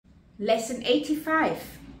Lesson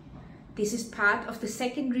 85. This is part of the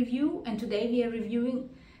second review, and today we are reviewing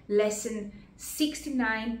lesson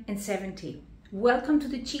 69 and 70. Welcome to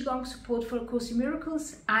the Qigong support for A Course in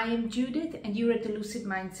Miracles. I am Judith and you're at the Lucid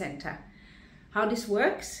Mind Center. How this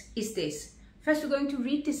works is this. First, we're going to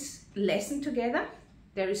read this lesson together.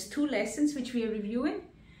 There is 2 lessons which we are reviewing.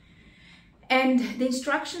 And the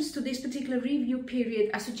instructions to this particular review period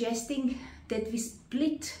are suggesting that we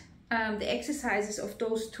split the exercises of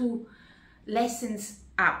those 2 lessons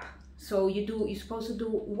up. So you're supposed to do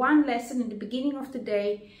 1 lesson in the beginning of the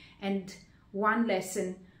day and 1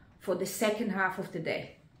 lesson for the second half of the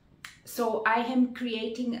day. So I am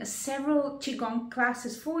creating several Qigong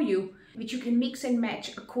classes for you, which you can mix and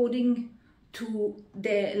match according to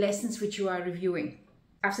the lessons which you are reviewing.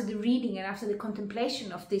 After the reading and after the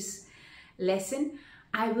contemplation of this lesson,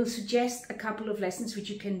 I will suggest a couple of lessons which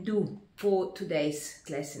you can do for today's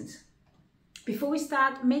lessons. Before we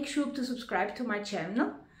start, make sure to subscribe to my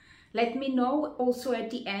channel. Let me know also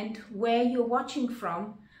at the end where you're watching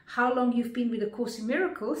from, how long you've been with A Course in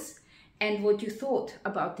Miracles, and what you thought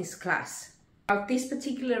about this class. About this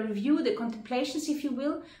particular review, the contemplations if you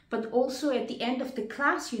will, but also at the end of the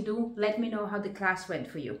class you do, let me know how the class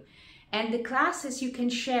went for you. And the classes you can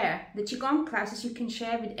share, the Qigong classes you can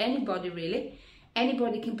share with anybody really.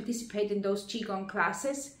 Anybody can participate in those Qigong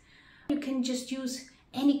classes. You can just use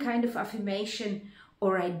any kind of affirmation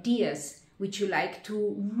or ideas which you like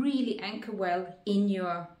to really anchor well in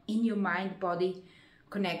your mind-body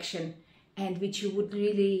connection, and which you would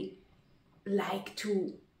really like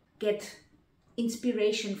to get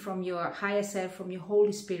inspiration from your higher self, from your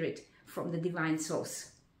Holy Spirit, from the Divine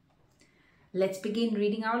Source. Let's begin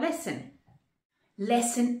reading our lesson.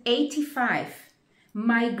 Lesson 85.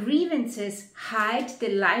 My grievances hide the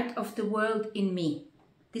light of the world in me.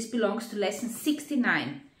 This belongs to lesson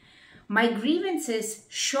 69. My grievances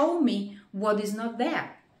show me what is not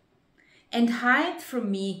there and hide from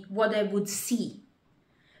me what I would see.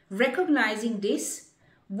 Recognizing this,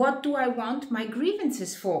 what do I want my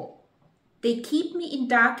grievances for? They keep me in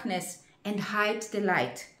darkness and hide the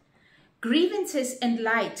light. Grievances and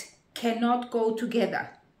light cannot go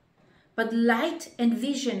together, but light and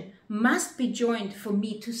vision must be joined for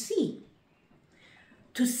me to see.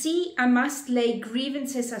 To see, I must lay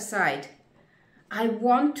grievances aside. I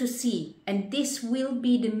want to see, and this will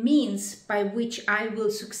be the means by which I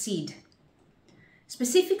will succeed.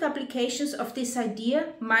 Specific applications of this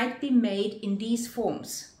idea might be made in these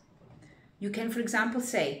forms. You can, for example,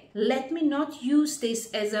 say, let me not use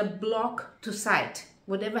this as a block to sight,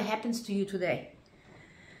 whatever happens to you today.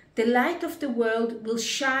 The light of the world will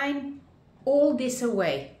shine all this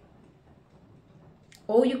away.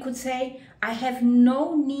 Or you could say, I have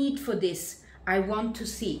no need for this, I want to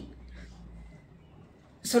see.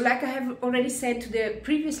 So like I have already said to the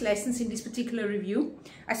previous lessons in this particular review,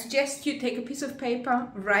 I suggest you take a piece of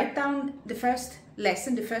paper, write down the first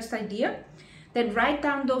lesson, the first idea, then write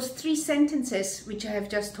down those 3 sentences which I have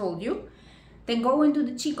just told you, then go into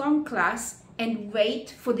the Qigong class and wait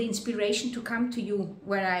for the inspiration to come to you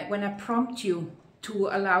when I prompt you to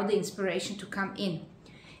allow the inspiration to come in.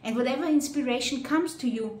 And whatever inspiration comes to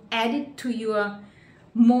you, add it to your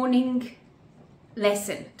morning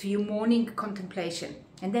lesson, to your morning contemplation.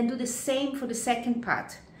 And then do the same for the second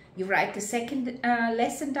part. You write the second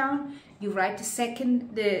lesson down, you write the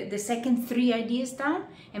second 3 ideas down,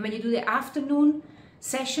 and when you do the afternoon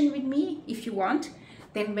session with me, if you want,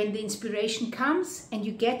 then when the inspiration comes and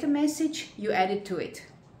you get a message, you add it to it.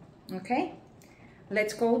 Okay?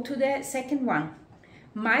 Let's go to the second one.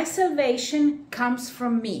 My salvation comes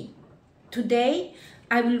from me. Today,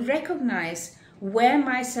 I will recognize where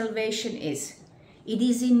my salvation is. It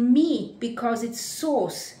is in me because its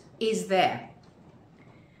source is there.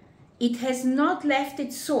 It has not left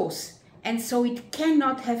its source, and so it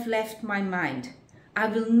cannot have left my mind. I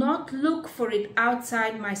will not look for it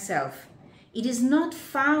outside myself. It is not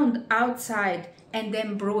found outside and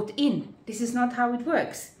then brought in. This is not how it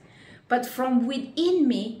works. But from within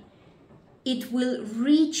me, it will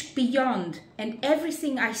reach beyond, and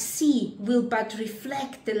everything I see will but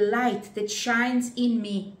reflect the light that shines in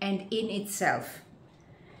me and in itself.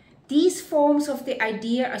 These forms of the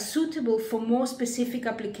idea are suitable for more specific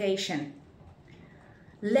application.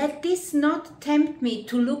 Let this not tempt me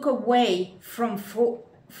to look away from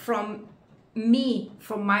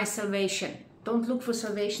my salvation. Don't look for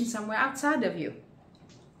salvation somewhere outside of you.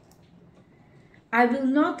 I will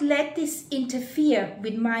not let this interfere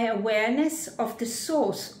with my awareness of the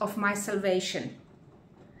source of my salvation.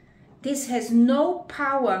 This has no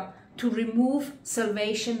power to remove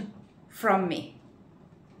salvation from me.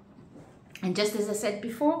 And just as I said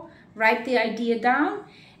before, write the idea down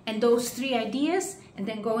and those 3 ideas, and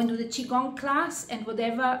then go into the Qigong class, and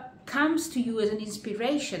whatever comes to you as an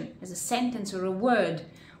inspiration, as a sentence or a word,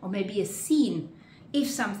 or maybe a scene, if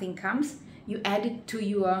something comes, you add it to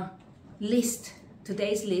your list,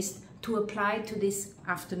 today's list, to apply to this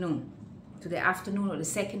afternoon, to the afternoon or the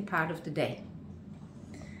second part of the day.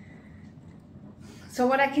 So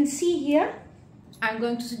what I can see here, I'm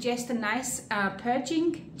going to suggest a nice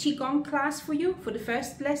purging Qigong class for you for the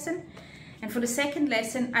first lesson. And for the second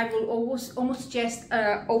lesson, I will almost suggest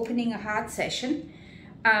opening a heart session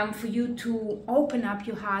for you to open up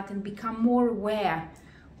your heart and become more aware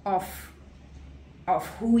of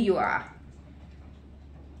who you are.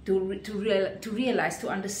 To realize, to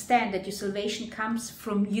understand that your salvation comes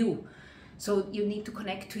from you. So you need to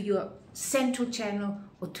connect to your central channel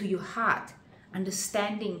or to your heart,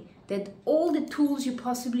 understanding that all the tools you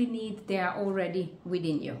possibly need, they are already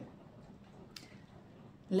within you.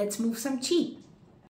 Let's move some Qi.